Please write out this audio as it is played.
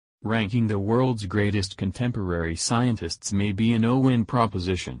Ranking the world's greatest contemporary scientists may be a no-win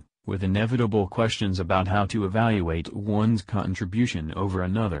proposition, with inevitable questions about how to evaluate one's contribution over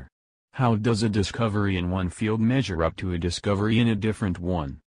another. How does a discovery in one field measure up to a discovery in a different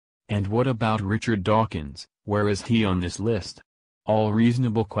one? And what about Richard Dawkins, where is he on this list? All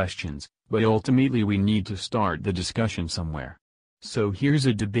reasonable questions, but ultimately we need to start the discussion somewhere. So here's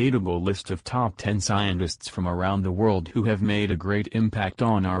a debatable list of top 10 scientists from around the world who have made a great impact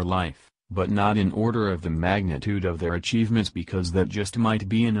on our life, but not in order of the magnitude of their achievements because that just might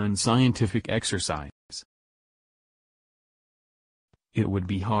be an unscientific exercise. It would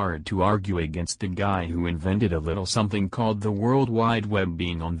be hard to argue against the guy who invented a little something called the World Wide Web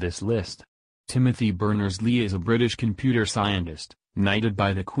being on this list. Timothy Berners-Lee is a British computer scientist, knighted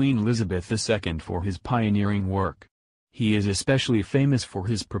by the Queen Elizabeth II for his pioneering work. He is especially famous for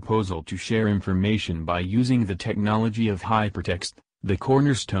his proposal to share information by using the technology of hypertext, the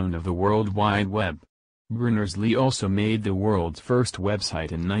cornerstone of the World Wide Web. Berners-Lee also made the world's first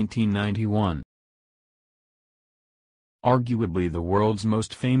website in 1991. Arguably the world's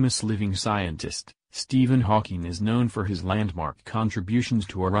most famous living scientist, Stephen Hawking is known for his landmark contributions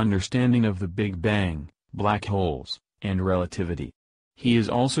to our understanding of the Big Bang, black holes, and relativity. He is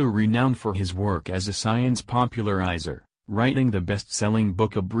also renowned for his work as a science popularizer, writing the best-selling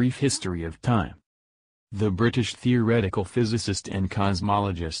book A Brief History of Time. The British theoretical physicist and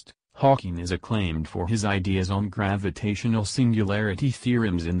cosmologist, Hawking is acclaimed for his ideas on gravitational singularity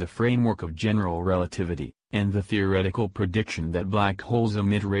theorems in the framework of general relativity, and the theoretical prediction that black holes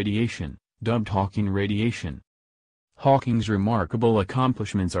emit radiation, dubbed Hawking radiation. Hawking's remarkable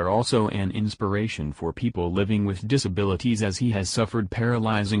accomplishments are also an inspiration for people living with disabilities as he has suffered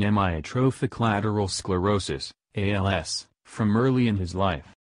paralyzing amyotrophic lateral sclerosis, ALS, from early in his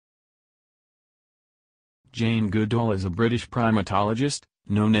life. Jane Goodall is a British primatologist,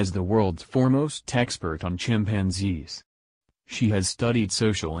 known as the world's foremost expert on chimpanzees. She has studied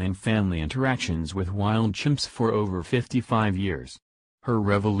social and family interactions with wild chimps for over 55 years. Her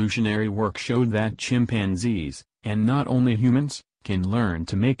revolutionary work showed that chimpanzees, and not only humans, can learn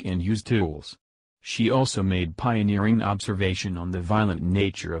to make and use tools. She also made pioneering observation on the violent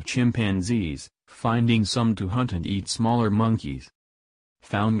nature of chimpanzees, finding some to hunt and eat smaller monkeys.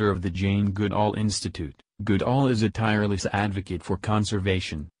 Founder of the Jane Goodall Institute, Goodall is a tireless advocate for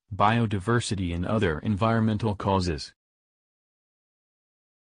conservation, biodiversity and other environmental causes.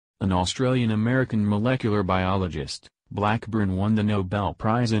 An Australian-American molecular biologist, Blackburn won the Nobel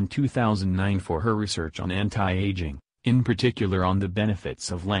Prize in 2009 for her research on anti-aging, in particular on the benefits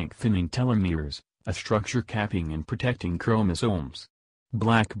of lengthening telomeres, a structure capping and protecting chromosomes.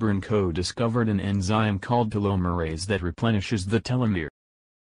 Blackburn co-discovered an enzyme called telomerase that replenishes the telomere.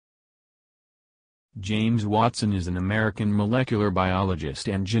 James Watson is an American molecular biologist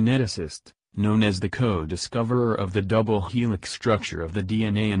and geneticist, known as the co-discoverer of the double helix structure of the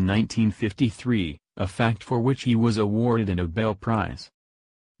DNA in 1953, a fact for which he was awarded a Nobel Prize.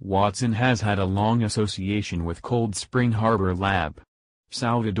 Watson has had a long association with Cold Spring Harbor Lab.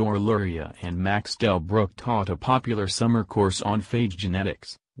 Salvador Luria and Max Delbruck taught a popular summer course on phage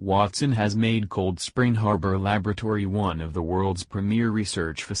genetics. Watson has made Cold Spring Harbor Laboratory one of the world's premier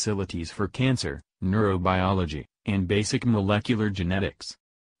research facilities for cancer, neurobiology, and basic molecular genetics.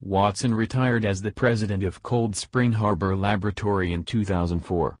 Watson retired as the president of Cold Spring Harbor Laboratory in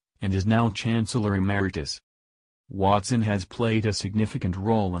 2004, and is now Chancellor Emeritus. Watson has played a significant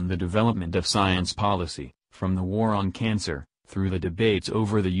role in the development of science policy, from the war on cancer, through the debates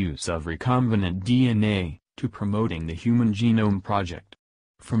over the use of recombinant DNA, to promoting the Human Genome Project.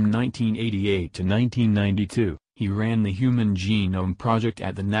 From 1988 to 1992, he ran the Human Genome Project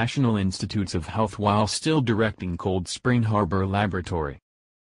at the National Institutes of Health while still directing Cold Spring Harbor Laboratory.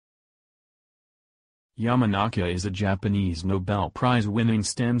 Yamanaka is a Japanese Nobel Prize-winning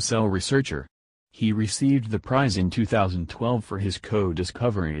stem cell researcher. He received the prize in 2012 for his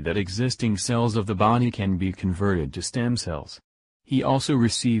co-discovery that existing cells of the body can be converted to stem cells. He also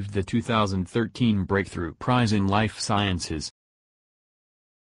received the 2013 Breakthrough Prize in Life Sciences,